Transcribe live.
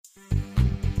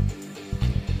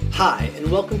Hi, and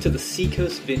welcome to the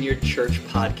Seacoast Vineyard Church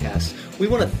podcast. We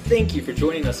want to thank you for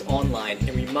joining us online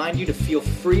and remind you to feel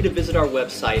free to visit our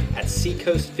website at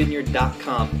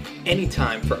seacoastvineyard.com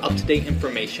anytime for up-to-date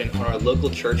information on our local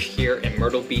church here in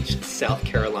Myrtle Beach, South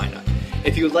Carolina.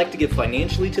 If you would like to give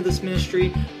financially to this ministry,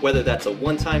 whether that's a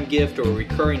one-time gift or a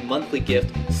recurring monthly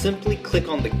gift, simply click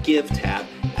on the Give tab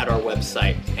at our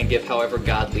website and give however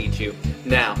God leads you.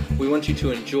 Now, we want you to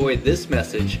enjoy this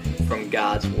message from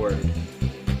God's Word.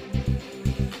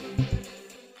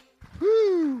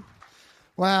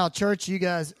 Wow, church, you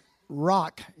guys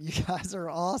rock. You guys are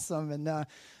awesome. And,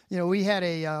 we had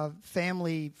a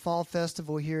family fall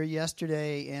festival here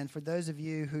yesterday. And for those of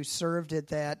you who served at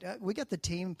that, we got the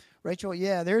team, Rachel.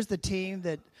 Yeah, there's the team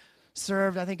that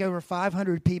served, I think, over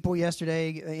 500 people yesterday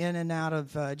in and out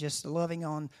of just loving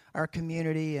on our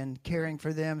community and caring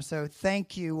for them. So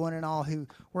thank you, one and all, who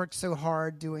worked so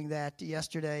hard doing that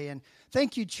yesterday. And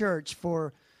thank you, church,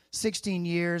 for 16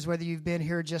 years, whether you've been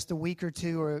here just a week or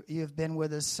two or you've been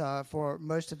with us for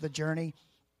most of the journey.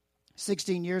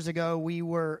 16 years ago, we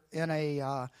were in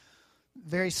a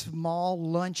very small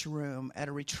lunchroom at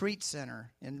a retreat center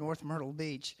in North Myrtle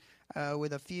Beach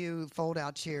with a few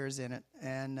fold-out chairs in it.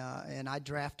 And I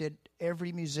drafted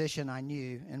every musician I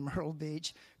knew in Myrtle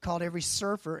Beach, called every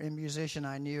surfer and musician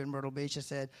I knew in Myrtle Beach. I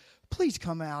said, please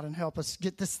come out and help us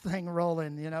get this thing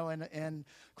rolling, and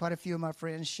quite a few of my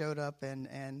friends showed up,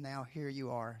 and now here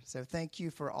you are. So thank you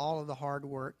for all of the hard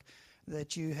work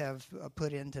that you have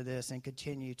put into this and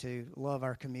continue to love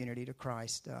our community to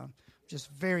Christ.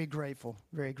 Just very grateful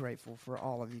for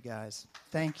all of you guys.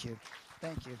 Thank you.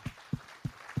 Thank you.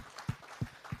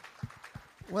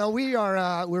 Well,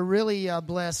 we're really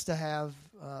blessed to have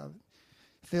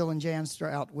Phil and Jan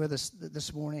Strout with us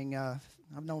this morning.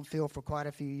 I've known Phil for quite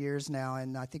a few years now,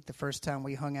 and I think the first time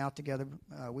we hung out together,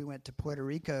 we went to Puerto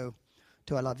Rico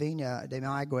to La Viña de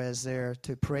Maguez there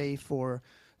to pray for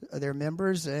their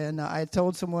members. And I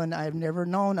told someone I've never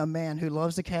known a man who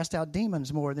loves to cast out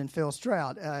demons more than Phil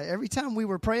Strout. Every time we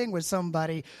were praying with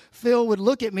somebody, Phil would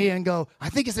look at me and go, I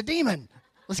think it's a demon.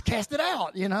 Let's cast it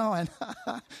out, And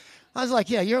I was like,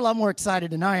 yeah, you're a lot more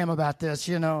excited than I am about this,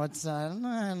 It's I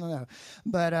don't know.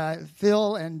 But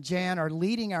Phil and Jan are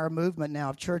leading our movement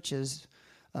now of churches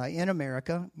in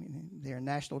America. They're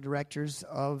national directors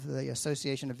of the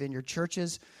Association of Vineyard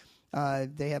Churches.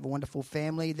 They have a wonderful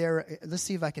family. Let's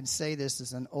see if I can say this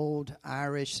as an old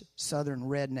Irish Southern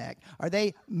redneck. Are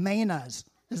they Mainas?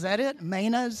 Is that it?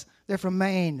 Mainas? They're from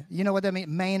Maine. You know what that means?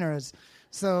 Mainers.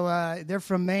 So they're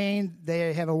from Maine.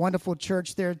 They have a wonderful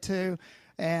church there, too.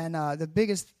 And the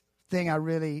biggest thing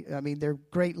they're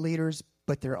great leaders,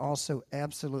 but they're also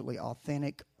absolutely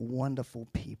authentic, wonderful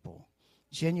people,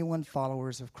 genuine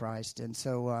followers of Christ. And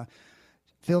so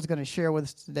Phil's going to share with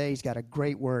us today. He's got a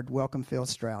great word. Welcome, Phil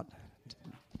Strout.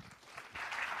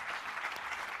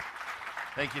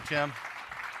 Thank you, Tim.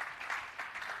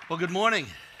 Well, good morning.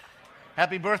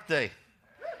 Happy birthday.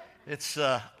 It's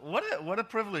what a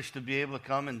privilege to be able to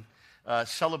come and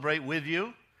celebrate with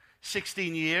you.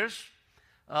 16 years.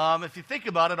 If you think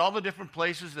about it, all the different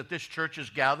places that this church has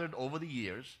gathered over the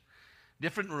years,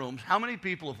 different rooms, how many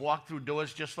people have walked through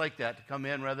doors just like that to come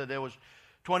in, whether there was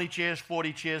 20 chairs,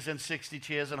 40 chairs, and 60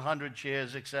 chairs, and 100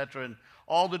 chairs, etc., and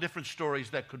all the different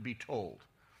stories that could be told.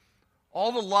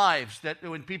 All the lives that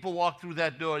when people walk through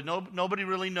that door, nobody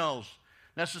really knows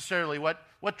necessarily what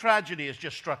tragedy has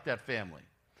just struck that family.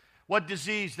 What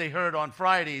disease they heard on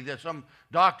Friday that some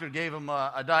doctor gave them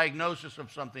a diagnosis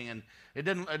of something and it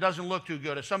doesn't look too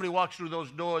good. If somebody walks through those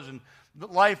doors and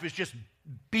life is just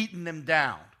beating them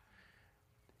down.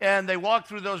 And they walk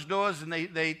through those doors and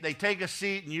they take a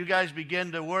seat and you guys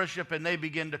begin to worship and they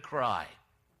begin to cry.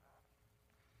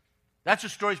 That's a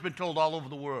story that's been told all over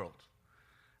the world.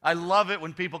 I love it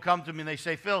when people come to me and they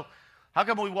say, Phil, how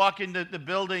come we walk into the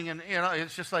building and,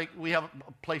 it's just like we have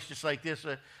a place just like this,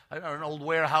 an old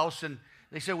warehouse, and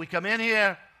they say we come in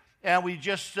here and we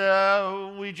just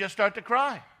start to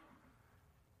cry.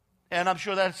 And I'm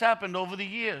sure that's happened over the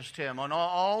years, Tim, on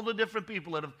all the different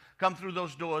people that have come through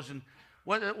those doors. And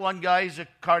one guy, he's a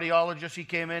cardiologist, he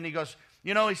came in, he goes,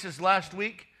 he says, last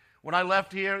week when I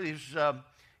left here,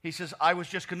 he says, I was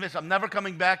just convinced I'm never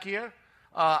coming back here.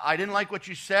 I didn't like what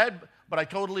you said, but I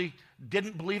totally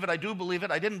didn't believe it. I do believe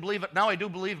it. I didn't believe it. Now I do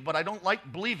believe it, but I don't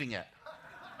like believing it.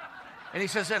 And he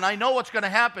says, and I know what's going to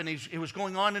happen. He was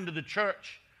going on into the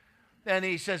church. And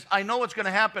he says, I know what's going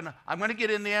to happen. I'm going to get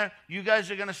in there. You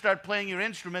guys are going to start playing your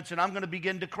instruments, and I'm going to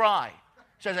begin to cry.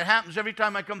 He says, it happens every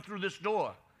time I come through this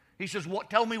door. He says,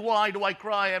 tell me why do I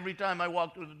cry every time I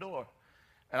walk through the door?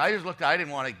 And I just looked, I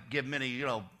didn't want to give him any,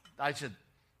 I said,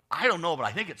 I don't know, but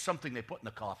I think it's something they put in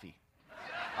the coffee.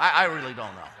 I really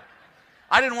don't know.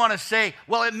 I didn't want to say,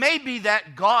 well, it may be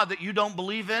that God that you don't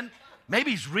believe in,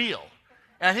 maybe he's real.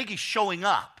 And I think he's showing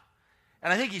up.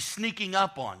 And I think he's sneaking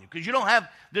up on you. Because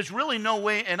there's really no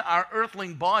way in our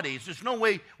earthling bodies, there's no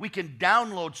way we can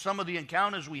download some of the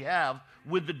encounters we have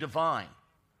with the divine.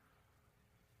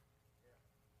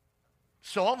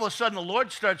 So all of a sudden the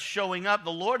Lord starts showing up. The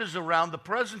Lord is around. The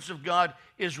presence of God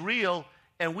is real.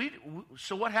 And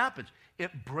so what happens?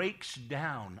 It breaks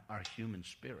down our human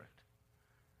spirit.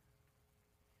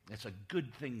 It's a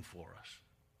good thing for us.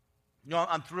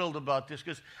 I'm thrilled about this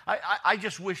because I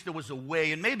just wish there was a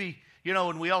way. And maybe,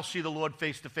 when we all see the Lord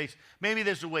face to face, maybe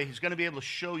there's a way. He's going to be able to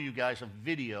show you guys a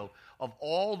video of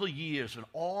all the years and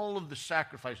all of the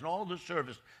sacrifice and all the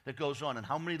service that goes on and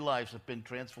how many lives have been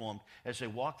transformed as they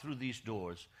walk through these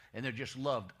doors and they're just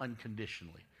loved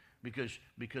unconditionally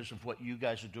because of what you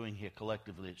guys are doing here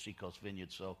collectively at Seacoast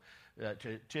Vineyard. So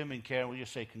to Tim and Karen, we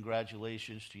just say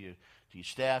congratulations to your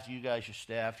staff, you guys, your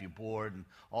staff, your board, and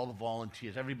all the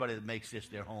volunteers, everybody that makes this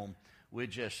their home. We're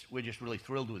just really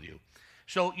thrilled with you.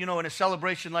 So, in a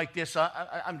celebration like this,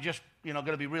 I'm just, going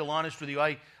to be real honest with you.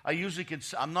 I usually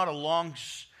I'm not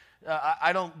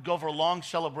I don't go for a long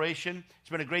celebration. It's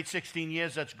been a great 16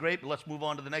 years. That's great, but let's move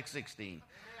on to the next 16.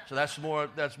 So that's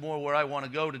more where I want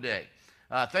to go today.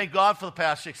 Thank God for the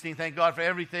past 16. Thank God for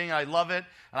everything. I love it,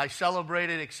 and I celebrate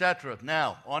it, etc.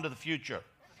 Now, on to the future.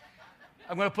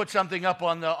 I'm going to put something up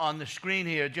on the screen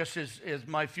here, just as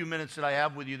my few minutes that I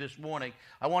have with you this morning.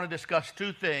 I want to discuss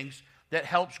two things that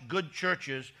helps good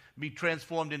churches be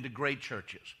transformed into great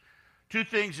churches. Two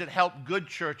things that help good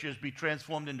churches be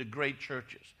transformed into great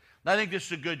churches. And I think this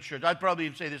is a good church. I'd probably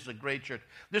even say this is a great church.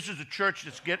 This is a church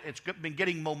it's been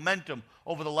getting momentum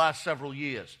over the last several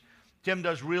years. Tim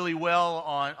does really well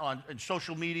on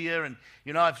social media, and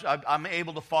I'm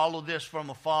able to follow this from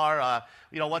afar.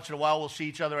 Once in a while we'll see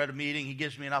each other at a meeting. He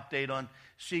gives me an update on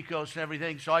Seacoast and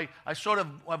everything. So I sort of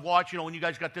have watched, when you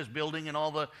guys got this building and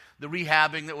all the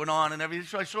rehabbing that went on and everything.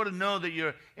 So I sort of know that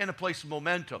you're in a place of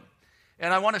momentum,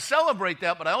 and I want to celebrate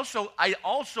that. But I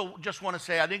also just want to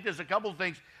say I think there's a couple of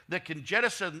things that can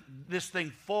jettison this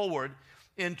thing forward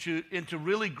into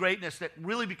really greatness that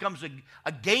really becomes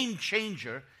a game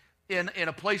changer. In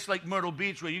a place like Myrtle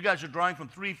Beach, where you guys are drawing from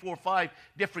 3, 4, 5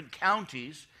 different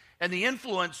counties, and the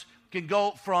influence can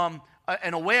go from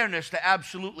an awareness to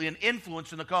absolutely an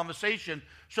influence in the conversation,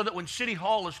 so that when City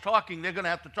Hall is talking, they're going to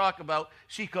have to talk about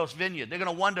Seacoast Vineyard. They're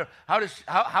going to wonder, how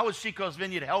is Seacoast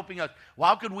Vineyard helping us? Well,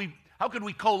 how could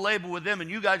we co-labor with them? And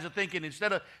you guys are thinking,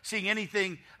 instead of seeing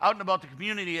anything out and about the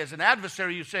community as an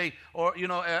adversary, you say, or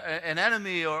an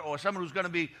enemy, or someone who's going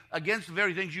to be against the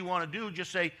very things you want to do,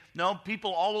 just say, no,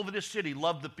 people all over this city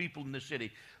love the people in this city.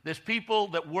 There's people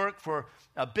that work for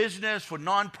business, for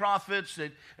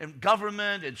nonprofits, and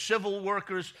government, and civil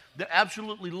workers that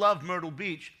absolutely love Myrtle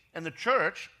Beach. And the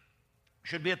church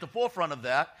should be at the forefront of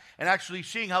that and actually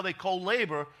seeing how they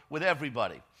co-labor with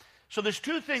everybody. So there's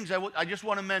two things I just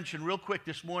want to mention real quick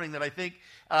this morning that I think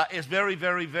is very,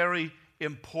 very, very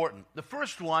important. The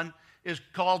first one is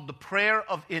called the prayer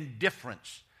of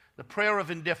indifference. The prayer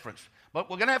of indifference. But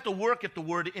we're going to have to work at the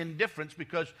word indifference,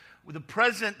 because with the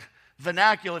present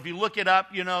vernacular, if you look it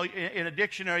up, in a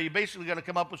dictionary, you're basically going to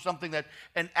come up with something that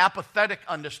an apathetic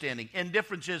understanding.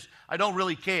 Indifference is, I don't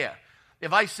really care.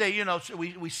 If I say,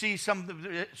 we see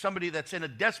somebody that's in a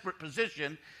desperate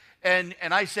position, and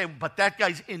I say, but that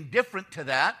guy's indifferent to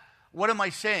that, what am I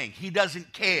saying? He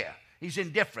doesn't care. He's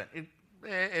indifferent.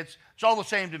 It's all the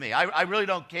same to me. I really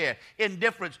don't care.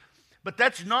 Indifference. But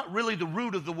that's not really the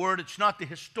root of the word. It's not the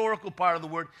historical part of the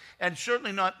word, and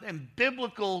certainly not in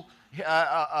biblical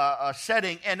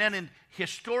setting, and then in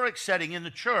historic setting in the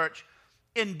church.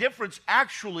 Indifference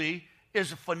actually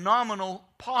is a phenomenal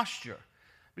posture,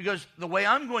 because the way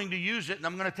I'm going to use it, and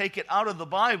I'm going to take it out of the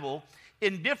Bible,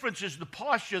 indifference is the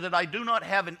posture that I do not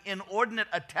have an inordinate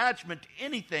attachment to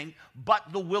anything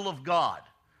but the will of God.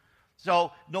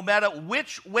 So no matter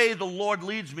which way the Lord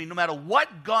leads me, no matter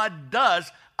what God does,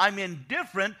 I'm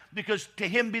indifferent, because to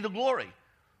him be the glory.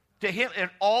 To him, and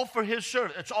all for his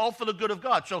service. It's all for the good of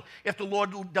God. So if the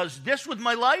Lord does this with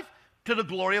my life, to the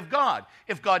glory of God.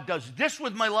 If God does this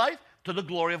with my life, to the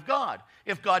glory of God.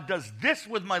 If God does this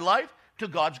with my life, to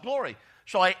God's glory.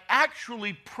 So I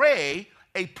actually pray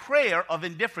a prayer of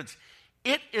indifference.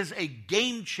 It is a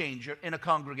game changer in a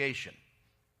congregation.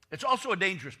 It's also a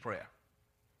dangerous prayer.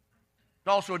 It's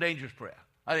also a dangerous prayer.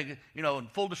 I think, in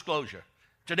full disclosure,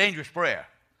 it's a dangerous prayer.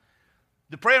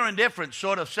 The prayer of indifference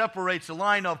sort of separates the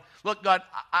line of, look, God,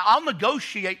 I'll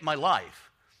negotiate my life.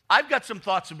 I've got some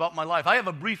thoughts about my life. I have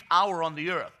a brief hour on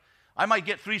the earth. I might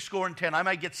get 70, I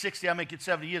might get 60, I might get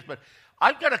 70 years, but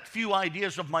I've got a few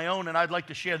ideas of my own, and I'd like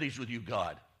to share these with you,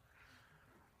 God.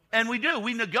 And we do.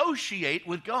 We negotiate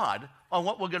with God on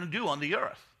what we're going to do on the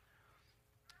earth.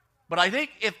 But I think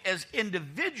if as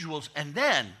individuals, and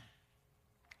then,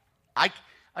 I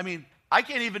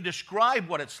can't even describe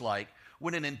what it's like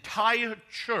when an entire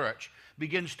church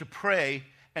begins to pray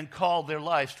and call their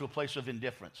lives to a place of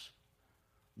indifference.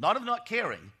 Not of not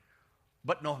caring,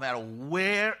 but no matter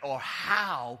where or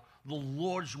how the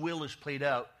Lord's will is played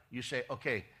out, you say,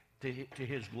 okay, to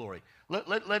his glory.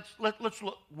 Let's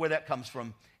look where that comes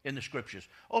from in the Scriptures.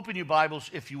 Open your Bibles,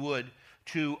 if you would,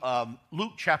 to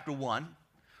Luke chapter 1.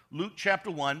 Luke chapter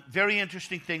 1, very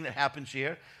interesting thing that happens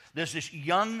here. There's this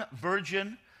young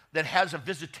virgin that has a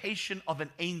visitation of an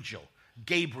angel,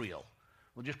 Gabriel.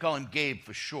 We'll just call him Gabe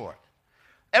for short.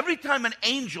 Every time an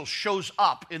angel shows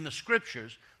up in the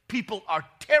Scriptures, people are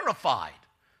terrified.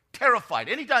 Terrified.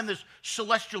 Anytime there's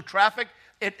celestial traffic,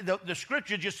 the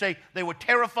Scriptures just say they were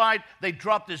terrified. They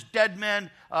dropped this dead man.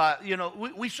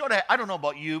 We sort of, I don't know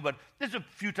about you, but there's a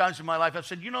few times in my life I've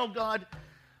said, God,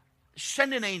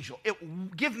 send an angel.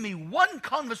 Give me one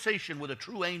conversation with a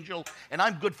true angel, and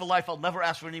I'm good for life. I'll never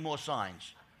ask for any more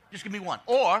signs. Just give me one.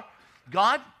 Or,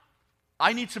 God,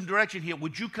 I need some direction here.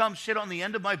 Would you come sit on the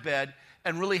end of my bed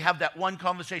and really have that one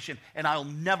conversation, and I'll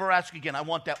never ask again. I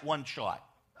want that one shot.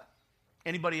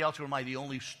 Anybody else, or am I the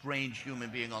only strange human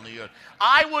being on the earth?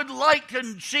 I would like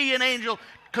to see an angel,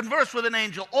 converse with an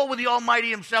angel, or with the Almighty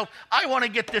himself. I want to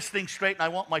get this thing straight, and I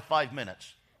want my 5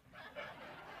 minutes.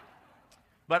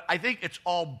 But I think it's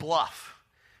all bluff.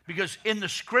 Because in the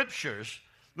Scriptures,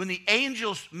 when the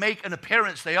angels make an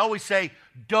appearance, they always say,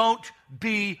 don't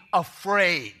be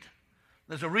afraid.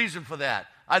 There's a reason for that.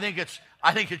 I think it's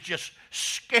just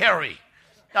scary.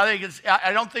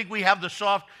 I don't think we have the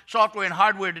software and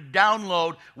hardware to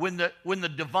download when the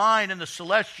divine and the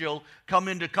celestial come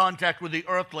into contact with the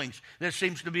earthlings. There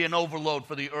seems to be an overload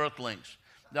for the earthlings.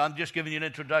 Now, I'm just giving you an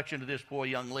introduction to this poor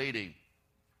young lady.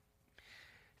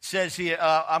 It says here,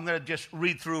 I'm going to just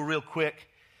read through real quick.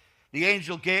 The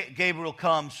angel Gabriel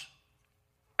comes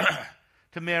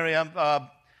to Mary.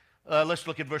 Let's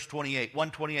look at verse 28,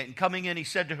 128. And coming in, he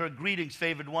said to her, greetings,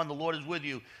 favored one, the Lord is with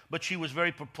you. But she was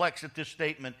very perplexed at this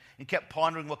statement and kept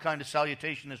pondering what kind of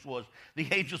salutation this was. The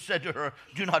angel said to her,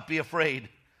 do not be afraid.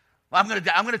 I'm going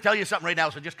to tell you something right now,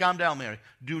 so just calm down, Mary.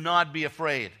 Do not be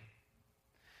afraid.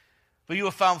 For you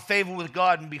have found favor with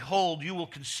God, and behold, you will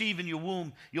conceive in your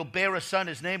womb. You'll bear a son.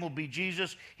 His name will be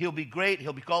Jesus. He'll be great.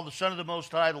 He'll be called the Son of the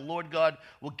Most High. The Lord God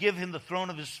will give him the throne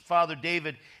of his father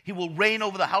David. He will reign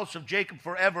over the house of Jacob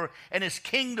forever, and his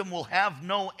kingdom will have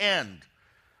no end.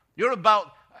 You're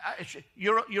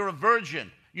a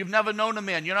virgin. You've never known a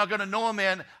man. You're not going to know a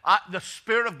man. The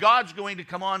Spirit of God's going to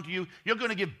come on to you. You're going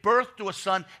to give birth to a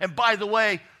son. And by the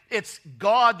way, it's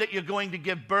God that you're going to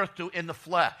give birth to in the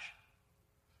flesh.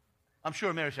 I'm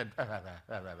sure Mary said, I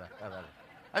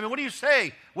mean, what do you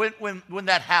say when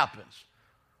that happens?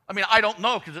 I mean, I don't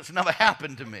know because it's never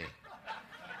happened to me.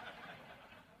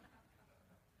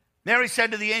 Mary said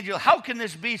to the angel, how can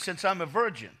this be since I'm a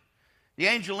virgin? The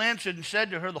angel answered and said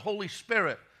to her, the Holy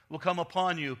Spirit will come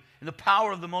upon you, and the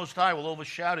power of the Most High will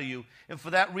overshadow you. And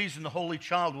for that reason, the Holy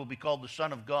Child will be called the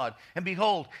Son of God. And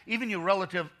behold, even your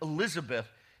relative Elizabeth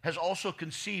has also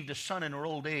conceived a son in her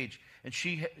old age, and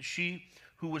she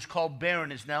who was called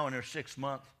barren is now in her 6th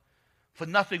month. For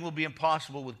nothing will be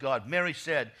impossible with God. Mary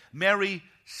said,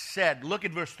 look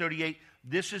at verse 38.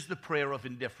 This is the prayer of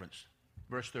indifference.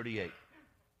 Verse 38.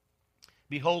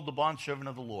 Behold, the bondservant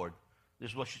of the Lord.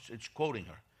 This is what it's quoting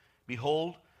her.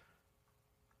 Behold,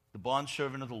 the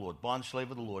bondservant of the Lord, bondslave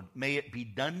of the Lord. May it be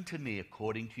done to me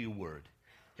according to your word.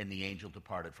 And the angel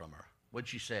departed from her. What'd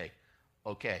she say?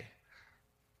 Okay.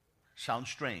 Sounds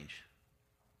strange.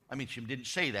 I mean, she didn't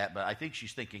say that, but I think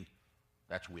she's thinking,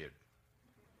 that's weird.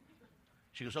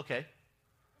 She goes, okay,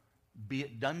 be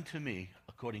it done to me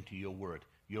according to your word,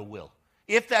 your will.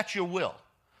 If that's your will.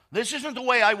 This isn't the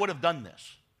way I would have done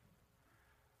this.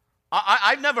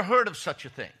 I've never heard of such a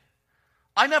thing.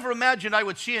 I never imagined I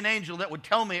would see an angel that would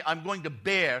tell me I'm going to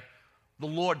bear the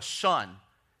Lord's Son,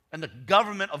 and the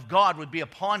government of God would be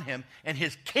upon him, and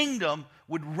his kingdom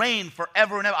would reign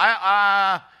forever and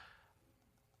ever.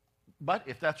 But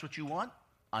if that's what you want,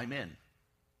 I'm in.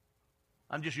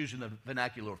 I'm just using the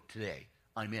vernacular of today.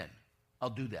 I'm in.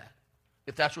 I'll do that.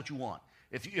 If that's what you want.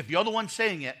 If you're the one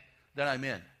saying it, then I'm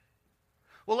in.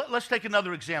 Well, let's take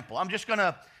another example. I'm just going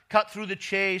to cut through the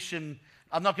chase, and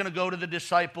I'm not going to go to the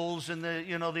disciples and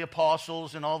the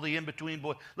apostles and all the in-between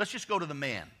boys. Let's just go to the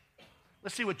man.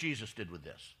 Let's see what Jesus did with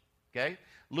this. Okay?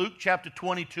 Luke chapter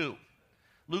 22.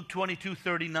 Luke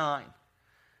 22:39.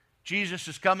 Jesus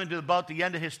is coming to about the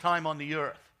end of his time on the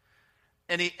earth.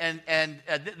 And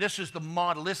this is the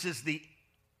model. This is the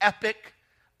epic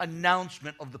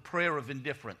announcement of the prayer of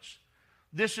indifference.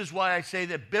 This is why I say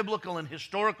that biblical and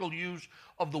historical use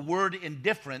of the word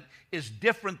indifferent is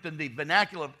different than the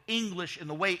vernacular of English in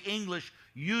the way English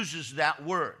uses that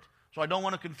word. So I don't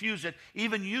want to confuse it.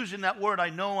 Even using that word, I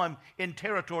know I'm in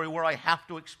territory where I have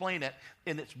to explain it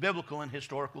in its biblical and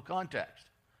historical context.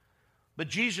 But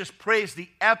Jesus prays the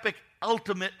epic,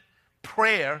 ultimate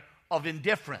prayer of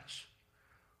indifference,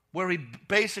 where he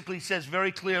basically says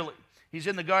very clearly, he's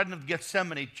in the Garden of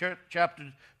Gethsemane,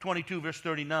 chapter 22, verse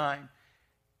 39.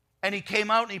 And he came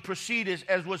out and he proceeded,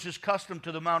 as was his custom,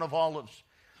 to the Mount of Olives.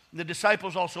 The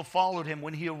disciples also followed him.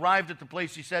 When he arrived at the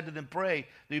place, he said to them, "Pray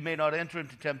that you may not enter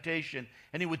into temptation."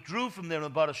 And he withdrew from them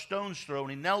about a stone's throw,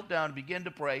 and he knelt down and began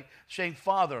to pray, saying,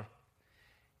 "Father,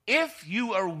 if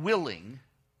you are willing,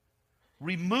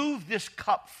 remove this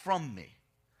cup from me.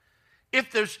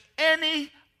 If there's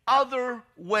any other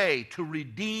way to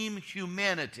redeem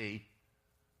humanity,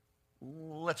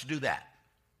 let's do that."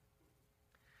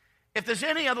 If there's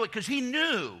any other way, because he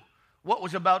knew what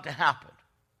was about to happen.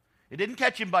 It didn't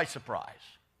catch him by surprise.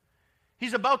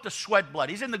 He's about to sweat blood.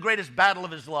 He's in the greatest battle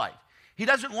of his life. He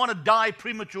doesn't want to die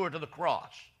premature to the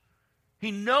cross.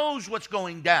 He knows what's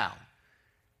going down.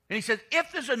 And he says,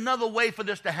 if there's another way for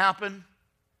this to happen,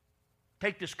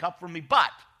 take this cup from me.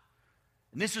 But,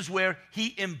 and this is where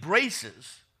he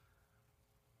embraces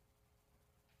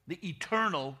the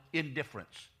eternal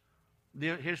indifference.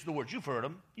 Here's the words. You've heard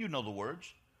them. You know the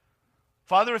words.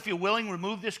 "Father, if you're willing,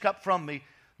 remove this cup from me.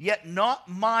 Yet not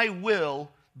my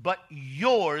will, but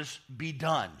yours be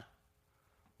done."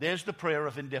 There's the prayer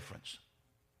of indifference.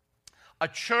 A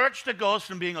church that goes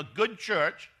from being a good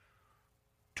church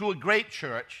to a great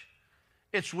church,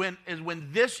 is when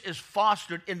this is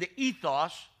fostered in the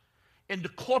ethos, in the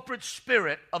corporate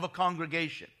spirit of a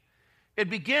congregation. It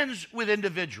begins with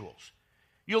individuals.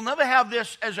 You'll never have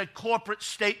this as a corporate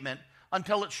statement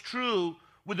until it's true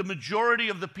with the majority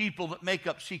of the people that make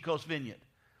up Seacoast Vineyard.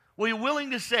 Where you're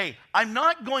willing to say, I'm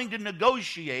not going to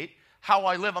negotiate how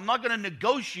I live. I'm not going to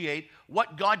negotiate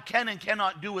what God can and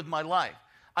cannot do with my life.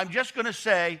 I'm just going to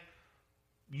say,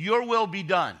 your will be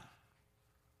done.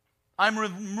 I'm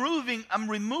removing,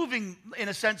 in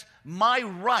a sense, my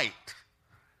right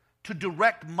to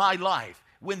direct my life.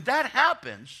 When that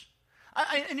happens,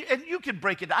 and you can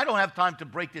break it. I don't have time to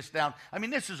break this down. I mean,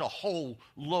 this is a whole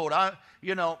load.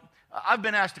 I've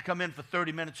been asked to come in for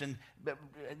 30 minutes and,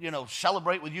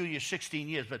 celebrate with you your 16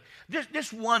 years. But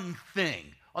this one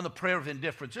thing on the prayer of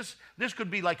indifference, this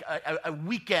could be like a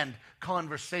weekend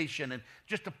conversation, and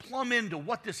just to plumb into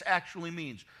what this actually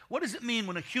means. What does it mean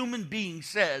when a human being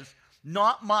says,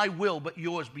 not my will, but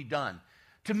yours be done?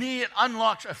 To me, it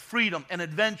unlocks a freedom, an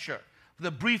adventure, for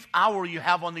the brief hour you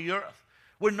have on the earth.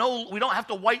 We don't have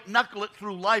to white-knuckle it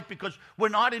through life because we're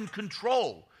not in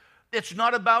control. It's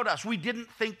not about us. We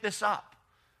didn't think this up.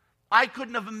 I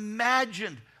couldn't have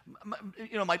imagined,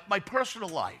 my personal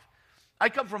life. I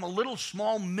come from a little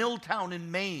small mill town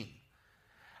in Maine.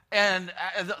 And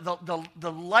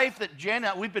the life that Jen,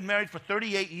 we've been married for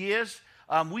 38 years.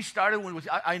 We started when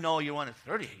I know you wanted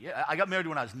 30. Yeah, I got married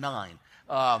when I was 9.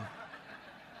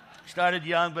 Started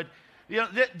young, but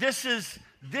this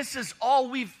is all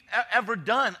we've ever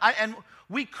done. And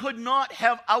we could not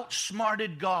have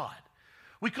outsmarted God.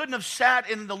 We couldn't have sat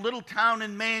in the little town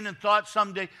in Maine and thought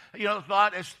someday,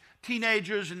 thought as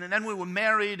teenagers, and then we were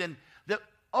married, and that,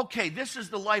 okay, this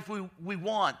is the life we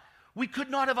want. We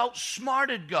could not have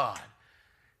outsmarted God.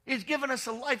 He's given us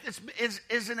a life that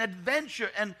is an adventure,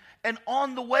 and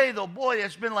on the way, though, boy,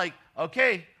 it's been like,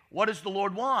 okay, what does the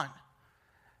Lord want?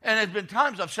 And there's been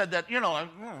times I've said that,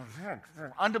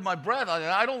 under my breath,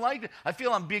 I don't like it. I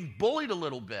feel I'm being bullied a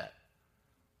little bit.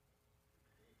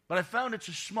 But I found it's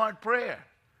a smart prayer.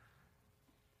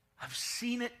 I've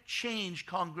seen it change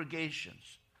congregations.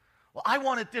 Well, I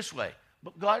want it this way.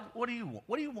 But God, what do you want?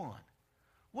 What do you want?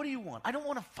 What do you want? I don't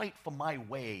want to fight for my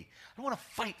way. I don't want to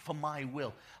fight for my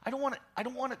will. I don't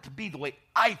want it to be the way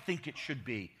I think it should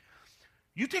be.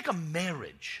 You take a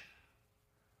marriage.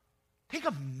 Take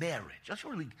a marriage. Let's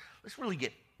really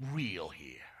get real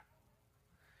here.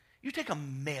 You take a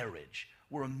marriage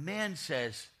where a man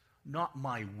says, not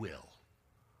my will,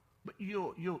 but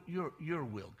your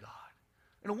will, God.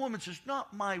 And a woman says,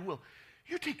 not my will.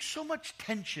 You take so much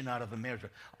tension out of a marriage.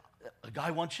 A guy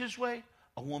wants his way,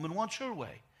 a woman wants her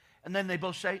way. And then they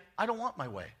both say, I don't want my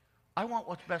way. I want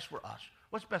what's best for us,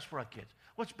 what's best for our kids,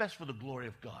 what's best for the glory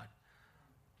of God.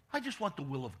 I just want the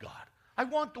will of God. I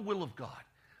want the will of God.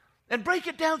 And break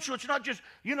it down so it's not just,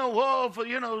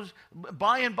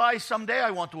 by and by someday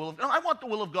I want the will of God. No, I want the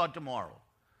will of God tomorrow.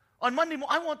 On Monday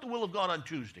morning, I want the will of God on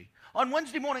Tuesday. On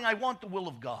Wednesday morning, I want the will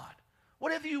of God.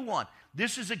 Whatever you want.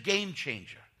 This is a game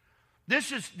changer.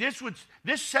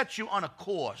 This sets you on a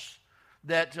course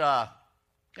that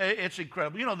it's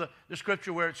incredible. You know the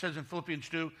scripture where it says in Philippians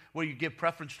 2, where you give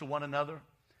preference to one another?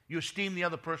 You esteem the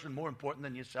other person more important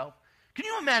than yourself? Can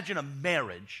you imagine a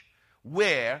marriage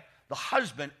where the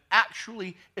husband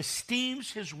actually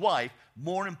esteems his wife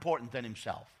more important than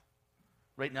himself?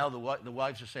 Right now, the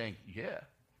wives are saying, yeah,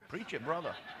 preach it,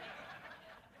 brother.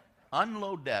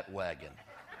 Unload that wagon.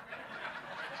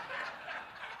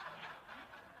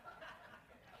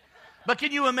 But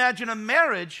can you imagine a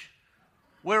marriage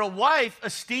where a wife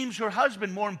esteems her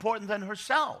husband more important than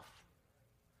herself?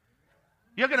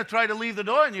 You're going to try to leave the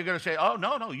door and you're going to say, oh,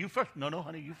 no, you first. No,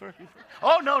 honey, you first.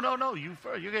 Oh, no, you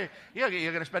first. You're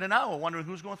going to spend an hour wondering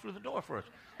who's going through the door first.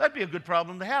 That'd be a good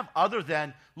problem to have, other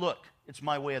than, look, it's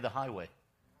my way or the highway.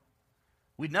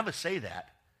 We'd never say that.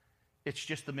 It's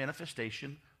just the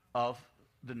manifestation of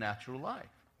the natural life.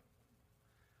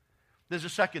 There's a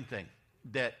second thing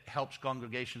that helps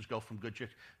congregations go from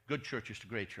good churches to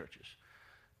great churches.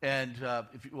 And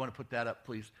if you want to put that up,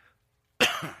 please.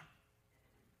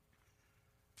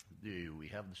 Do we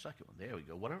have the second one? There we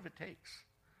go. Whatever it takes.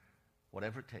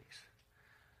 Whatever it takes.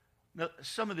 Now,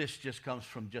 some of this just comes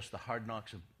from just the hard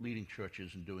knocks of leading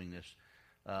churches and doing this.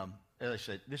 As I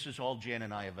said, this is all Jan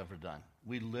and I have ever done.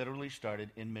 We literally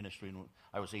started in ministry when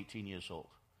I was 18 years old.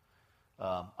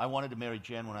 I wanted to marry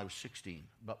Jan when I was 16,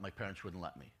 but my parents wouldn't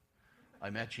let me. I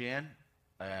met Jan,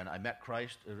 and I met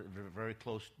Christ at a very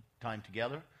close time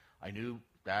together. I knew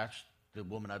that's the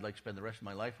woman I'd like to spend the rest of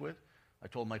my life with. I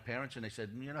told my parents, and they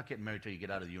said, you're not getting married till you get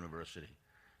out of the university.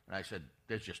 And I said,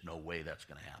 there's just no way that's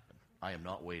going to happen. I am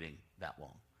not waiting that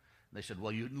long. And they said,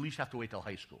 well, you at least have to wait till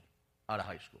high school, out of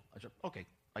high school. I said, okay,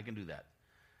 I can do that.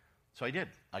 So I did.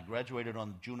 I graduated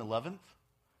on June 11th,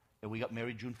 and we got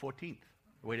married June 14th.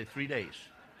 I waited 3 days.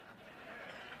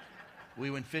 We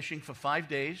went fishing for 5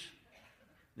 days.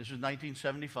 This was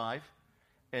 1975.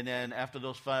 And then after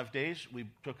those 5 days, we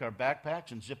took our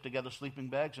backpacks and zipped together sleeping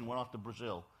bags and went off to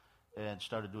Brazil and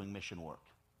started doing mission work.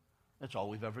 That's all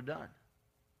we've ever done.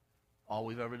 All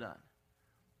we've ever done.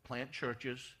 Plant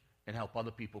churches and help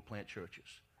other people plant churches.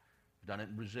 We've done it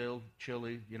in Brazil,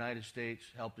 Chile, United States,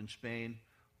 helped in Spain,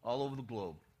 all over the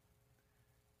globe.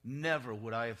 Never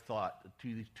would I have thought that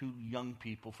these two young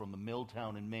people from a mill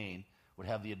town in Maine would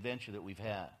have the adventure that we've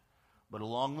had. But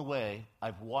along the way,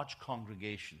 I've watched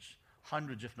congregations,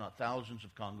 hundreds if not thousands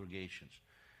of congregations.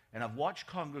 And I've watched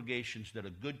congregations that are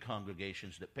good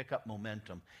congregations that pick up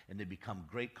momentum and they become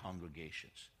great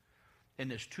congregations. And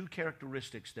there's two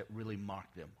characteristics that really mark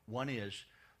them. One is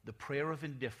the prayer of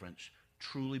indifference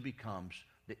truly becomes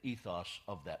the ethos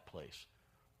of that place.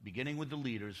 Beginning with the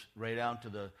leaders, right down to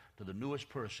the newest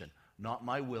person. Not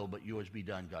my will, but yours be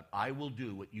done, God. I will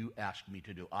do what you ask me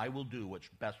to do. I will do what's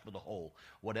best for the whole.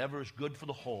 Whatever is good for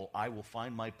the whole, I will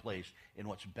find my place in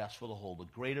what's best for the whole. The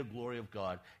greater glory of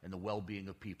God and the well-being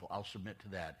of people. I'll submit to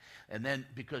that. And then,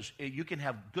 because you can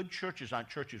have good churches aren't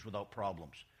churches without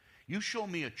problems. You show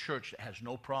me a church that has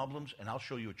no problems, and I'll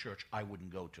show you a church I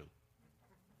wouldn't go to.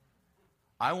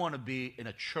 I want to be in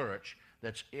a church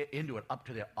that's into it up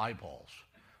to their eyeballs.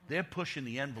 They're pushing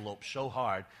the envelope so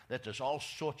hard that there's all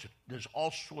sorts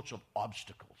of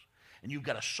obstacles. And you've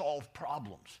got to solve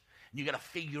problems. And you've got to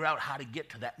figure out how to get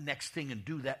to that next thing and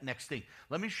do that next thing.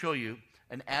 Let me show you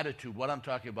an attitude. What I'm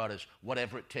talking about is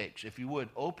whatever it takes. If you would,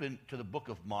 open to the book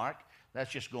of Mark.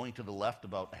 That's just going to the left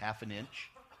about half an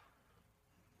inch.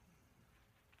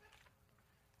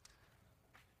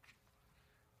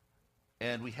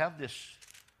 And we have this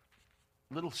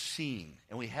little scene,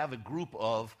 and we have a group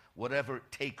of whatever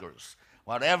takers.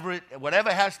 Whatever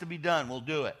has to be done, we'll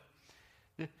do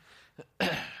it.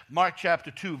 Mark chapter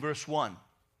 2, verse 1.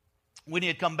 When he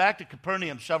had come back to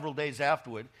Capernaum several days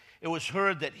afterward, it was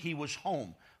heard that he was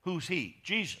home. Who's he?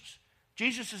 Jesus.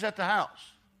 Jesus is at the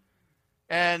house.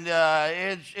 And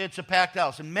it's a packed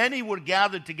house. And many were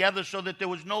gathered together so that there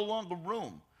was no longer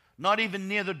room. Not even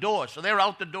near the door. So they're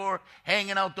out the door,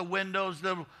 hanging out the windows.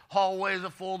 The hallways are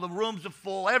full. The rooms are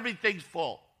full. Everything's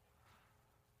full.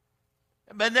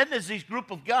 And then there's these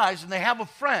group of guys, and they have a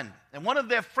friend. And one of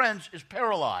their friends is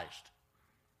paralyzed.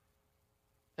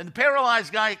 And the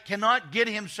paralyzed guy cannot get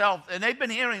himself. And they've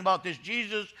been hearing about this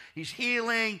Jesus. He's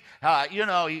healing.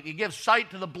 He gives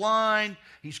sight to the blind.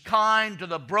 He's kind to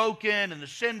the broken and the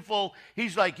sinful.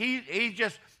 He's like,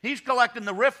 he's collecting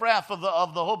the riffraff of the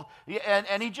whole,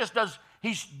 and he just does,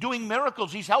 he's doing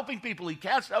miracles. He's helping people. He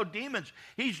casts out demons.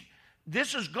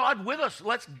 This is God with us.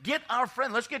 Let's get our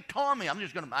friend. Let's get Tommy. I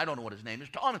don't know what his name is.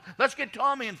 Tommy. Let's get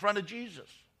Tommy in front of Jesus.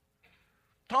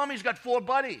 Tommy's got 4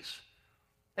 buddies.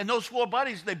 And those 4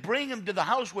 buddies, they bring him to the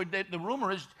house where the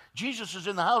rumor is Jesus is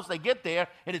in the house. They get there,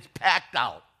 and it's packed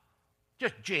out.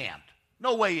 Just jammed.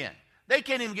 No way in. They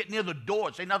can't even get near the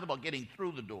door. Say nothing about getting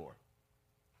through the door.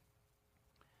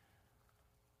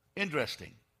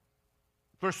 Interesting.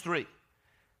 Verse 3.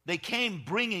 They came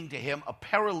bringing to him a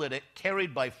paralytic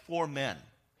carried by 4 men.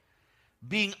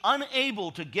 Being unable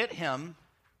to get to him,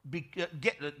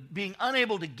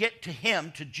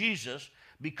 to Jesus,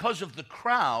 because of the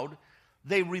crowd,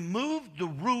 they removed the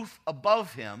roof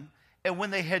above him, and when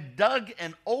they had dug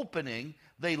an opening,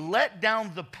 they let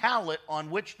down the pallet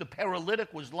on which the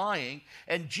paralytic was lying,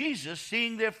 and Jesus,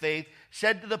 seeing their faith,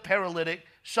 said to the paralytic,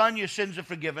 "Son, your sins are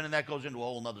forgiven," and that goes into a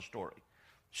whole other story.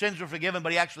 Sins are forgiven,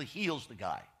 but he actually heals the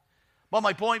guy. But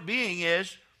my point being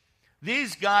is,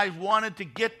 these guys wanted to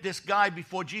get this guy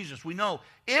before Jesus. We know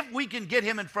if we can get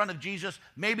him in front of Jesus,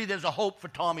 maybe there's a hope for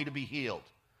Tommy to be healed.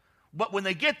 But when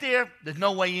they get there, there's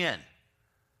no way in.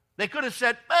 They could have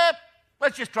said,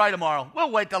 let's just try tomorrow.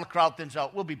 We'll wait till the crowd thins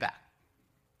out. We'll be back.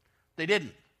 They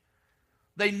didn't.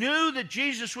 They knew that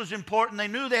Jesus was important. They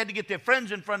knew they had to get their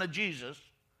friends in front of Jesus.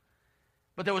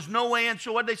 But there was no way in.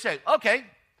 So what did they say? Okay,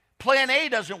 plan A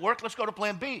doesn't work. Let's go to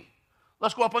plan B.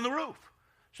 Let's go up on the roof.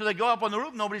 So they go up on the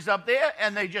roof, nobody's up there,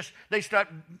 and they start,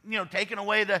 taking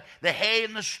away the hay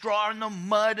and the straw and the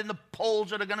mud and the poles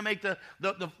that are going to make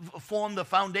form the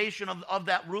foundation of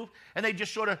that roof, and they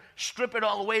just sort of strip it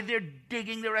all away. They're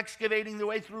digging, they're excavating their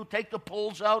way through, take the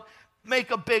poles out,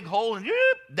 make a big hole, and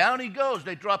down he goes.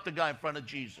 They drop the guy in front of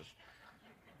Jesus.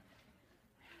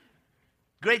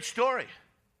 Great story.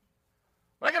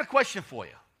 But I got a question for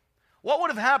you. What would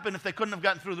have happened if they couldn't have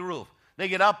gotten through the roof? They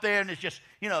get up there, and it's just,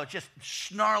 it's just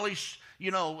snarly,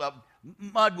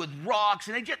 mud with rocks,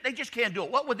 and they just can't do it.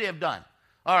 What would they have done?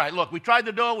 All right, look, we tried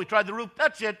the door, we tried the roof.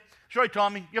 That's it. Sorry,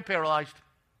 Tommy, you're paralyzed.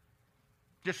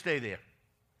 Just stay there.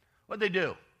 What'd they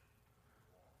do?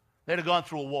 They'd have gone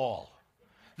through a wall.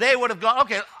 They would have gone,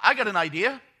 okay, I got an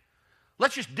idea.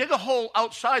 Let's just dig a hole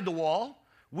outside the wall.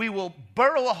 We will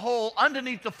burrow a hole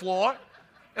underneath the floor,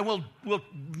 and we'll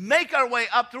make our way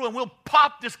up through, and we'll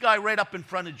pop this guy right up in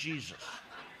front of Jesus.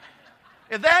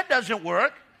 If that doesn't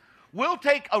work, we'll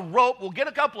take a rope, we'll get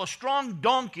a couple of strong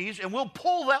donkeys, and we'll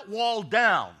pull that wall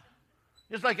down.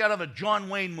 Just like out of a John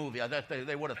Wayne movie. I thought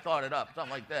they would have thought it up,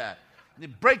 something like that. They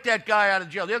break that guy out of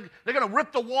jail. They're going to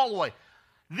rip the wall away.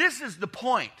 This is the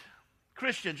point.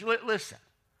 Christians, listen.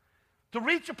 To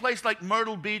reach a place like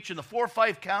Myrtle Beach and the 4 or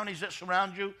 5 counties that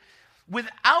surround you,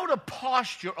 without a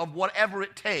posture of whatever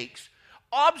it takes,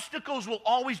 obstacles will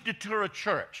always deter a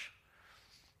church.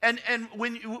 And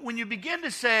when you begin to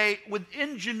say, with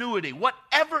ingenuity,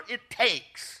 whatever it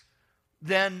takes,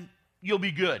 then you'll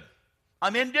be good.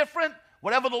 I'm indifferent.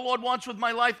 Whatever the Lord wants with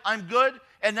my life, I'm good.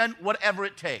 And then whatever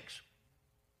it takes.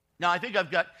 Now, I think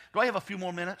do I have a few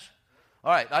more minutes?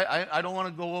 All right, I don't want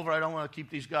to go over. I don't want to keep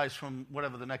these guys from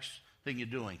whatever the next thing you're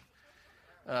doing.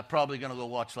 Probably going to go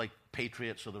watch like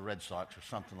Patriots or the Red Sox or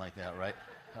something like that, right?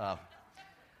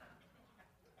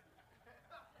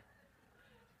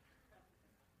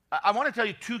 I want to tell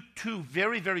you two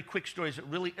very, very quick stories that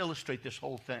really illustrate this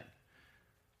whole thing.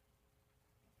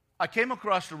 I came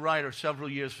across a writer several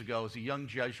years ago as a young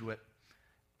Jesuit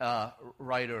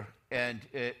writer, and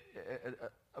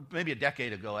maybe a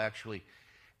decade ago, actually.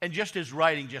 And just his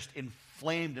writing just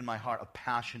inflamed in my heart a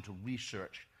passion to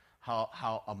research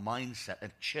how a mindset, a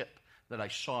chip that I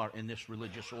saw in this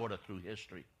religious order through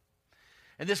history.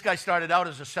 And this guy started out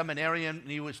as a seminarian, and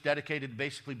he was dedicated to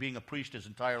basically being a priest his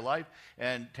entire life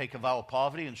and take a vow of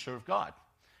poverty and serve God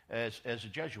as a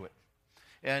Jesuit.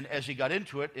 And as he got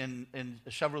into it, in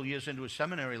several years into his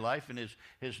seminary life and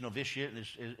his novitiate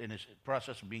and in his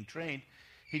process of being trained,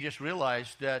 he just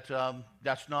realized that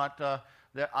that's not... that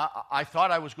I thought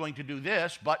I was going to do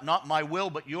this, but not my will,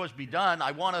 but yours be done.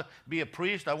 I want to be a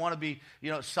priest. I want to be,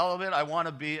 celibate. I want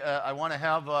to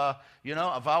have, a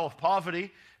vow of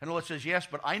poverty. And the Lord says, yes,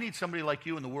 but I need somebody like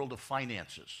you in the world of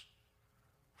finances.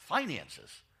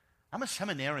 Finances. I'm a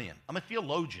seminarian. I'm a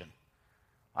theologian.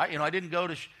 I didn't go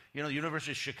to, the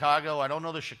University of Chicago. I don't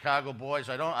know the Chicago boys.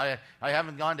 I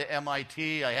haven't gone to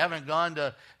MIT. I haven't gone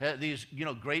to these,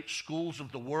 great schools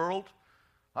of the world.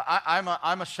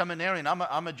 I'm a seminarian.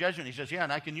 I'm a Jesuit. He says, yeah,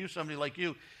 and I can use somebody like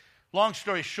you. Long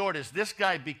story short is this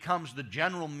guy becomes the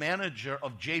general manager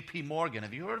of J.P. Morgan.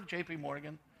 Have you heard of J.P.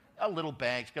 Morgan? A little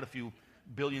bank. It's got a few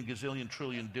billion, gazillion,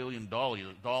 trillion, billion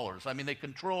dollars. I mean, they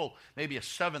control maybe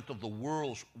 1/7 of the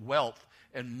world's wealth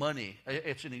and money.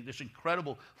 It's this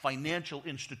incredible financial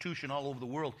institution all over the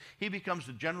world. He becomes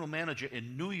the general manager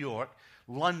in New York,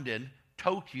 London,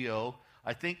 Tokyo,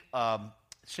 I think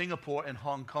Singapore and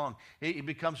Hong Kong. He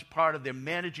becomes part of their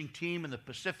managing team in the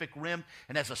Pacific Rim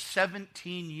and has a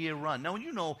 17-year run. Now,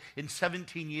 you know, in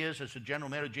 17 years as a general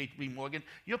manager of J.P. Morgan,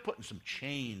 you're putting some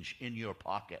change in your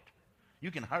pocket.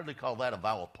 You can hardly call that a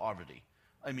vow of poverty.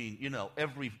 I mean, you know,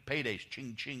 every payday's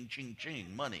ching, ching, ching,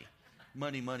 ching, money.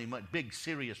 Money, money, money, big,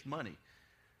 serious money.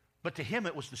 But to him,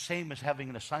 it was the same as having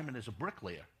an assignment as a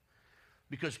bricklayer.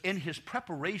 Because in his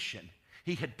preparation,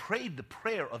 he had prayed the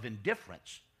prayer of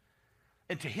indifference.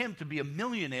 And to him, to be a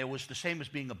millionaire was the same as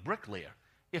being a bricklayer.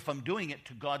 If I'm doing it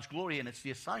to God's glory and it's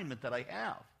the assignment that I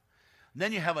have.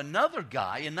 Then you have another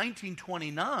guy in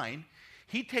 1929.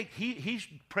 He's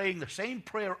praying the same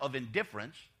prayer of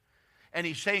indifference. And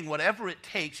he's saying whatever it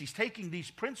takes. He's taking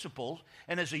these principles.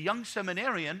 And as a young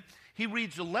seminarian, he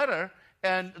reads a letter,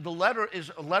 and the letter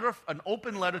is an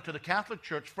open letter to the Catholic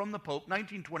Church from the Pope,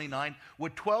 1929,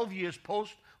 with 12 years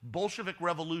post-Bolshevik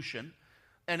Revolution,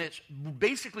 and it's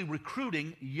basically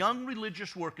recruiting young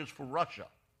religious workers for Russia.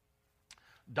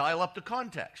 Dial up the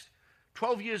context.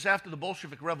 12 years after the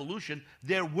Bolshevik Revolution,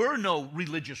 there were no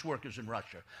religious workers in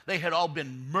Russia. They had all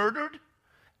been murdered,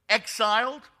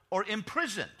 exiled, or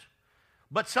imprisoned.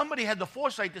 But somebody had the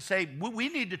foresight to say, we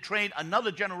need to train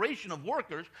another generation of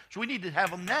workers, so we need to have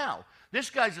them now. This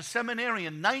guy's a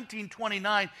seminarian,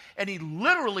 1929, and he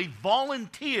literally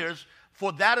volunteers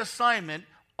for that assignment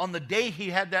on the day he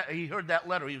heard that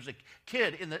letter. He was a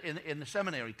kid in the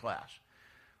seminary class.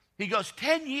 He goes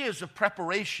 10 years of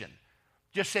preparation,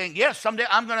 just saying, yes, someday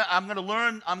I'm gonna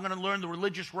learn the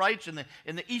religious rites in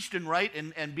the Eastern Rite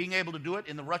and being able to do it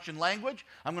in the Russian language.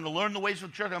 I'm going to learn the ways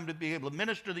of the church. I'm going to be able to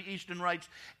minister the Eastern rites,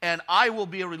 and I will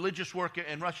be a religious worker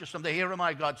in Russia someday. Here am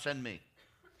I, God, send me.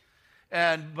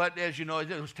 But as you know, it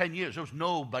was 10 years. There was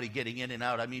nobody getting in and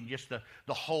out. I mean, just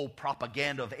the whole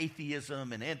propaganda of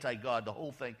atheism and anti-God, the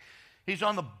whole thing. He's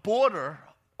on the border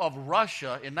of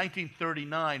Russia in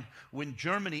 1939 when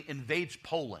Germany invades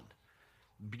Poland.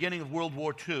 Beginning of World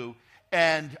War II,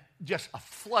 and just a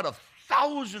flood of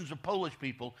thousands of Polish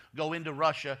people go into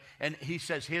Russia, and he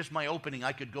says, here's my opening.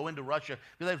 I could go into Russia.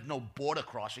 There's no border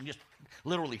crossing, just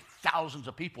literally thousands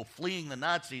of people fleeing the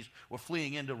Nazis were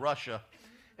fleeing into Russia,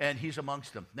 and he's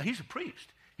amongst them. Now, he's a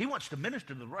priest. He wants to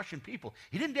minister to the Russian people.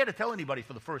 He didn't dare to tell anybody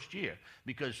for the first year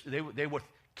because they were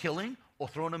killing or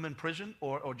throwing him in prison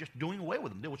or just doing away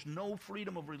with him. There was no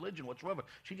freedom of religion whatsoever.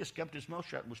 She just kept his mouth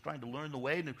shut and was trying to learn the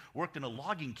way and worked in a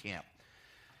logging camp.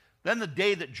 Then the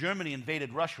day that Germany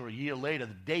invaded Russia, or a year later,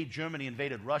 the day Germany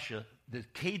invaded Russia, the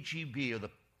KGB, or the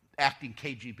acting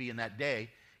KGB in that day,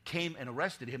 came and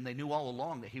arrested him. They knew all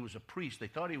along that he was a priest. They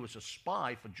thought he was a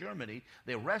spy for Germany.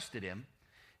 They arrested him.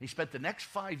 He spent the next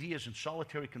 5 years in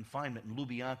solitary confinement in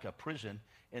Lubyanka prison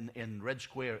in Red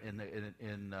Square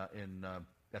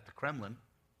at the Kremlin,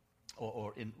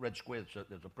 or in Red Square.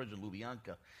 There's a prison,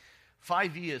 Lubyanka.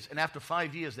 5 years, and after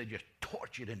 5 years, they just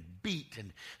tortured and beat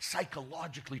and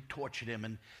psychologically tortured him,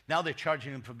 and now they're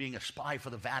charging him for being a spy for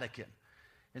the Vatican.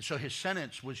 And so his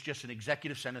sentence was just an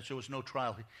executive sentence. There was no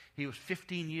trial. He was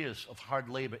 15 years of hard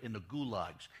labor in the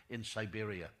gulags in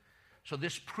Siberia. So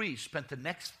this priest spent the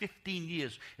next 15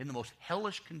 years in the most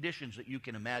hellish conditions that you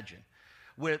can imagine,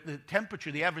 where the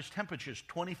average temperature is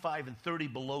 25 and 30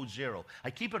 below zero. I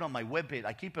keep it on my webpage.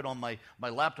 I keep it on my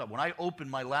laptop. When I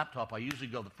open my laptop, I usually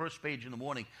go to the first page in the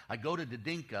morning. I go to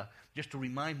Dedinka just to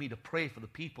remind me to pray for the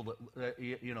people that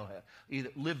either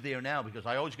live there now, because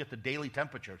I always get the daily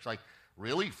temperature. It's like,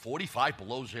 really? 45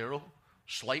 below zero?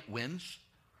 Slight winds?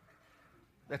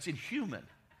 That's inhuman.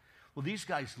 Well, these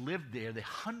guys lived there. They're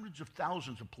hundreds of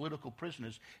thousands of political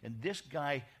prisoners. And this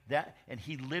guy, and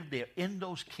he lived there in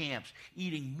those camps,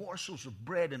 eating morsels of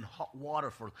bread and hot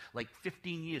water for like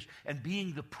 15 years, and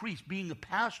being the priest, being the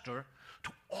pastor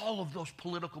to all of those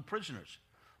political prisoners.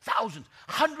 Thousands,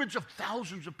 hundreds of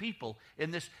thousands of people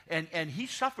in this, and he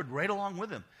suffered right along with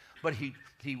him. But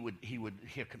he would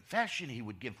hear confession. He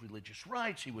would give religious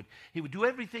rites. He would do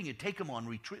everything. He'd take them on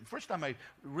retreat. First time I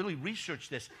really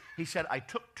researched this, he said, I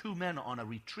took 2 men on a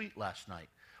retreat last night.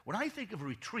 When I think of a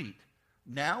retreat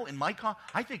now in my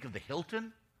I think of the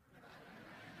Hilton.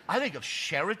 I think of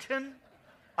Sheraton.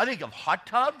 I think of hot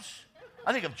tubs.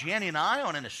 I think of Janny and I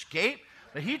on an escape.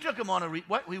 But he took them on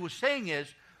what he was saying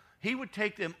is he would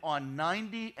take them on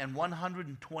 90 and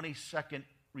 120-second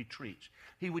retreats.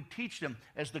 He would teach them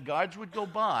as the guards would go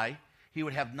by. He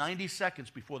would have 90 seconds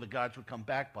before the guards would come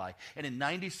back by. And in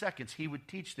 90 seconds, he would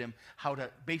teach them how to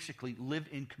basically live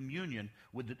in communion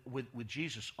with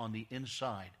Jesus on the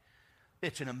inside.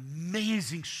 It's an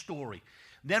amazing story.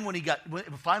 Then when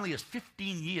finally his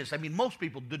 15 years, I mean, most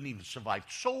people didn't even survive.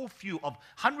 So few, of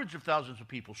hundreds of thousands of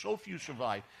people, so few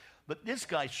survived. But this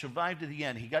guy survived to the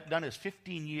end. He got done his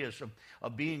 15 years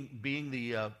of being in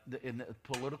the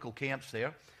political camps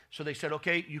there. So they said,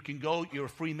 okay, you can go, you're a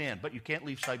free man, but you can't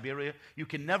leave Siberia. You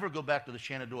can never go back to the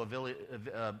Shenandoah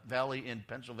Valley in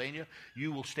Pennsylvania.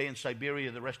 You will stay in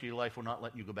Siberia the rest of your life. We're not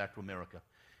letting you go back to America.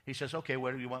 He says, okay,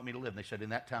 where do you want me to live? And they said, in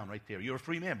that town right there. You're a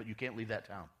free man, but you can't leave that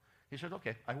town. He said,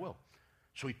 okay, I will.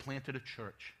 So he planted a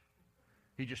church.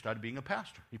 He just started being a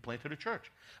pastor. He planted a church.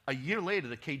 A year later,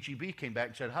 the KGB came back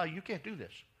and said, hi, you can't do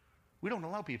this. We don't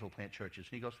allow people to plant churches.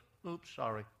 And he goes, oops,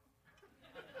 sorry.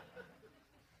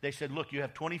 They said, look, you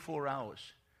have 24 hours.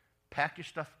 Pack your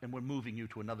stuff, and we're moving you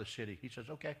to another city. He says,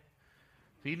 okay.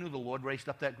 He knew the Lord raised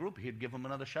up that group. He'd give him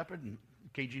another shepherd, and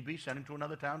KGB sent him to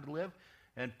another town to live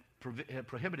and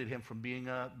prohibited him from being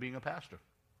a pastor.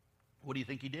 What do you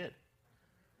think he did?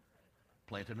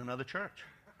 Planted another church.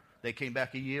 They came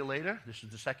back a year later. This is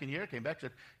the second year. Came back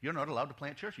and said, you're not allowed to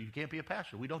plant churches. You can't be a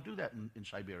pastor. We don't do that in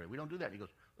Siberia. We don't do that. And he goes,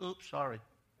 oops, sorry.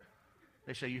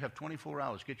 They say, you have 24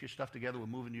 hours. Get your stuff together. We're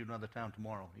moving you to another town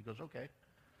tomorrow. He goes, okay.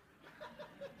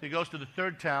 He goes to the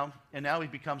third town, and now he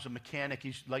becomes a mechanic.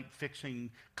 He's like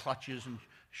fixing clutches and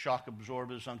shock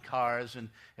absorbers on cars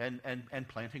and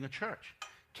planting a church.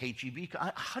 KGB,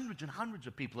 hundreds and hundreds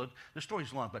of people. The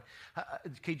story's long, but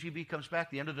KGB comes back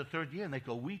at the end of the third year, and they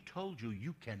go, we told you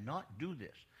you cannot do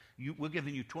this. We're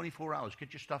giving you 24 hours.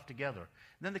 Get your stuff together.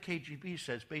 And then the KGB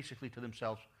says basically to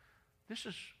themselves, this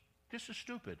is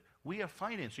stupid. We are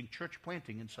financing church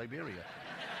planting in Siberia.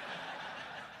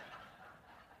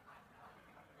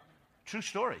 True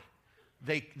story.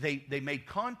 They made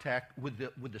contact with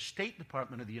the State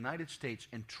Department of the United States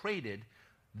and traded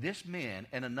this man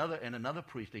and another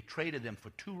priest. They traded them for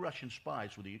 2 Russian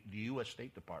spies with the U.S.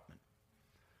 State Department.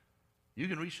 You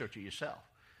can research it yourself.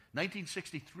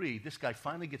 1963, this guy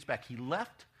finally gets back. He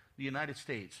left the United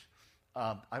States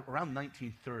around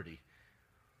 1930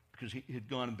 because he had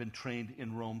gone and been trained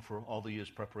in Rome for all the years'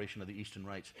 preparation of the Eastern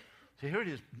Rites. So here it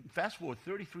is. Fast forward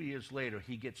 33 years later,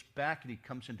 he gets back and he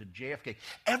comes into JFK.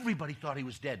 Everybody thought he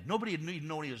was dead. Nobody had even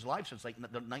known he was alive since like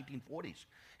the 1940s.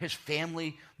 His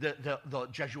family, the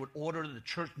Jesuit order, the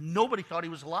church, nobody thought he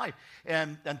was alive.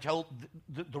 And until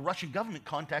the Russian government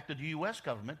contacted the U.S.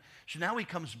 government. So now he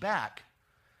comes back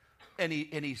and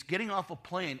he's getting off a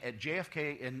plane at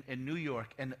JFK in New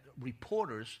York. And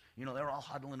reporters, they're all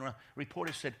huddling around.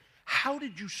 Reporters said, how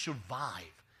did you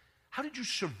survive? How did you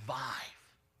survive?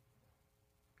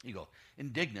 You go,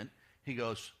 indignant. He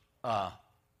goes,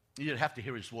 you'd have to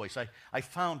hear his voice. I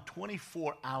found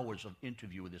 24 hours of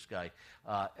interview with this guy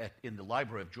in the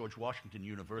library of George Washington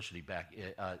University back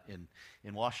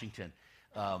in Washington.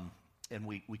 And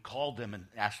we called them and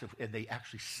asked and they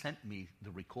actually sent me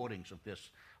the recordings of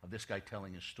this guy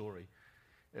telling his story,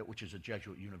 which is a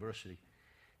Jesuit university.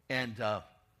 And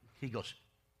he goes,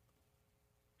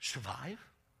 survive?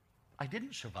 I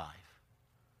didn't survive.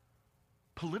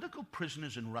 Political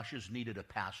prisoners in Russia needed a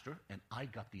pastor, and I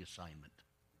got the assignment.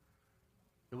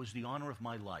 It was the honor of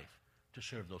my life to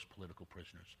serve those political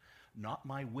prisoners. Not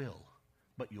my will,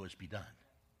 but yours be done.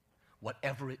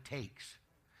 Whatever it takes.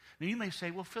 Now you may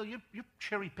say, well, Phil, you're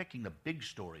cherry-picking the big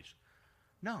stories.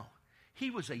 No.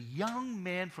 He was a young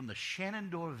man from the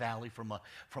Shenandoah Valley, from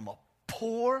a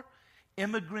poor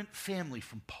immigrant family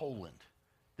from Poland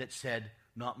that said,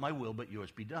 not my will, but yours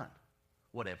be done.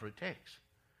 Whatever it takes.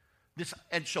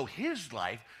 And so his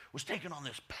life was taken on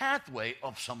this pathway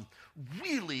of some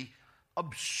really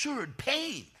absurd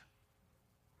pain.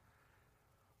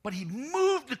 But he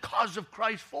moved the cause of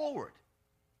Christ forward.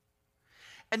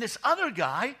 And this other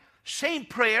guy, same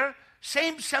prayer,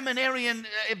 same seminarian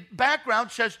background,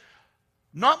 says,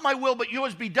 not my will, but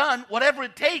yours be done, whatever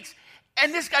it takes.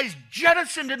 And this guy's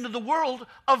jettisoned into the world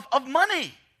of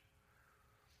money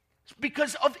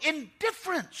because of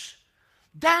indifference.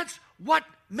 That's what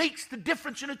makes the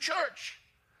difference in a church.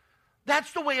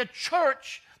 That's the way a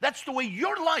church, that's the way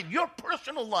your life, your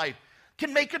personal life,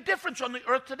 can make a difference on the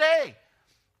earth today.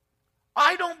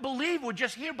 I don't believe we're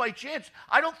just here by chance.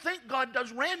 I don't think God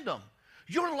does random.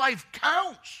 Your life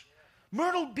counts.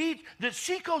 Myrtle Beach, the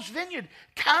Seacoast Vineyard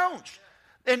counts.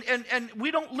 And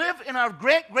we don't live in our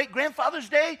great-grandfather's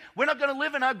day. We're not going to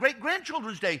live in our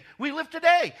great-grandchildren's day. We live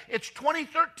today. It's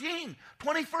 2013,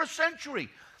 21st century.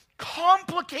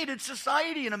 Complicated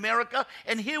society in America,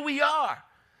 and here we are.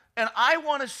 And I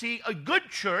want to see a good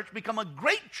church become a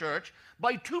great church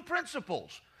by 2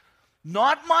 principles.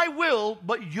 Not my will,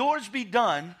 but yours be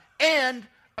done, and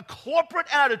a corporate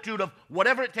attitude of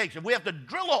whatever it takes. If we have to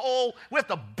drill a hole, we have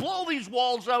to blow these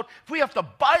walls out, if we have to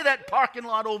buy that parking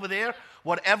lot over there,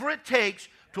 Whatever it takes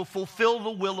to fulfill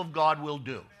the will of God, we'll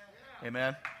do.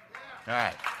 Amen? All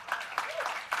right.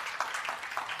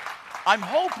 I'm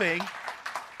hoping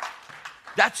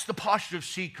that's the posture of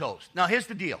Seacoast. Now, here's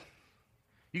the deal.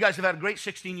 You guys have had a great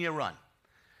 16-year run.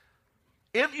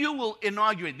 If you will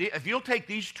inaugurate, if you'll take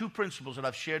these two principles that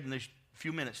I've shared in these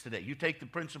few minutes today, you take the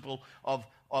principle of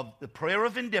the prayer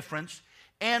of indifference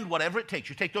and whatever it takes.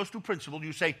 You take those two principles,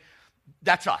 you say,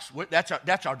 that's us.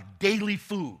 That's our daily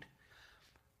food.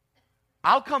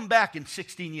 I'll come back in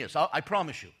 16 years. I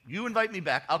promise you. You invite me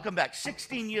back. I'll come back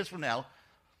 16 years from now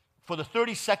for the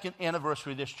 32nd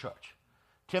anniversary of this church.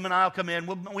 Tim and I will come in.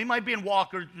 We might be in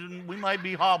walkers, we might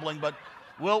be hobbling, but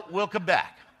we'll come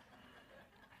back.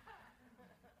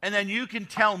 And then you can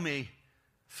tell me,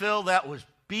 Phil, that was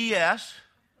BS,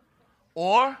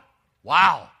 or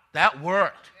wow, that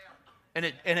worked. And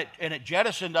it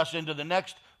jettisoned us into the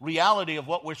next reality of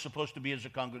what we're supposed to be as a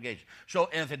congregation. So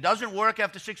if it doesn't work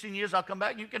after 16 years, I'll come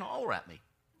back and you can holler at me.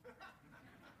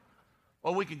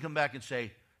 Or we can come back and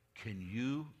say, can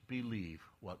you believe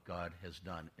what God has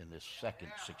done in this second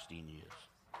 16 years?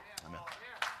 Amen.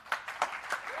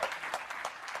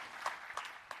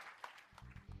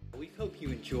 We hope you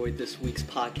enjoyed this week's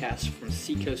podcast from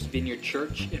Seacoast Vineyard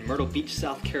Church in Myrtle Beach,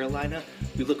 South Carolina.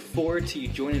 We look forward to you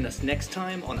joining us next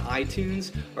time on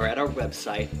iTunes or at our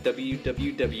website,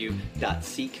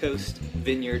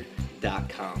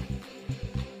 www.seacoastvineyard.com.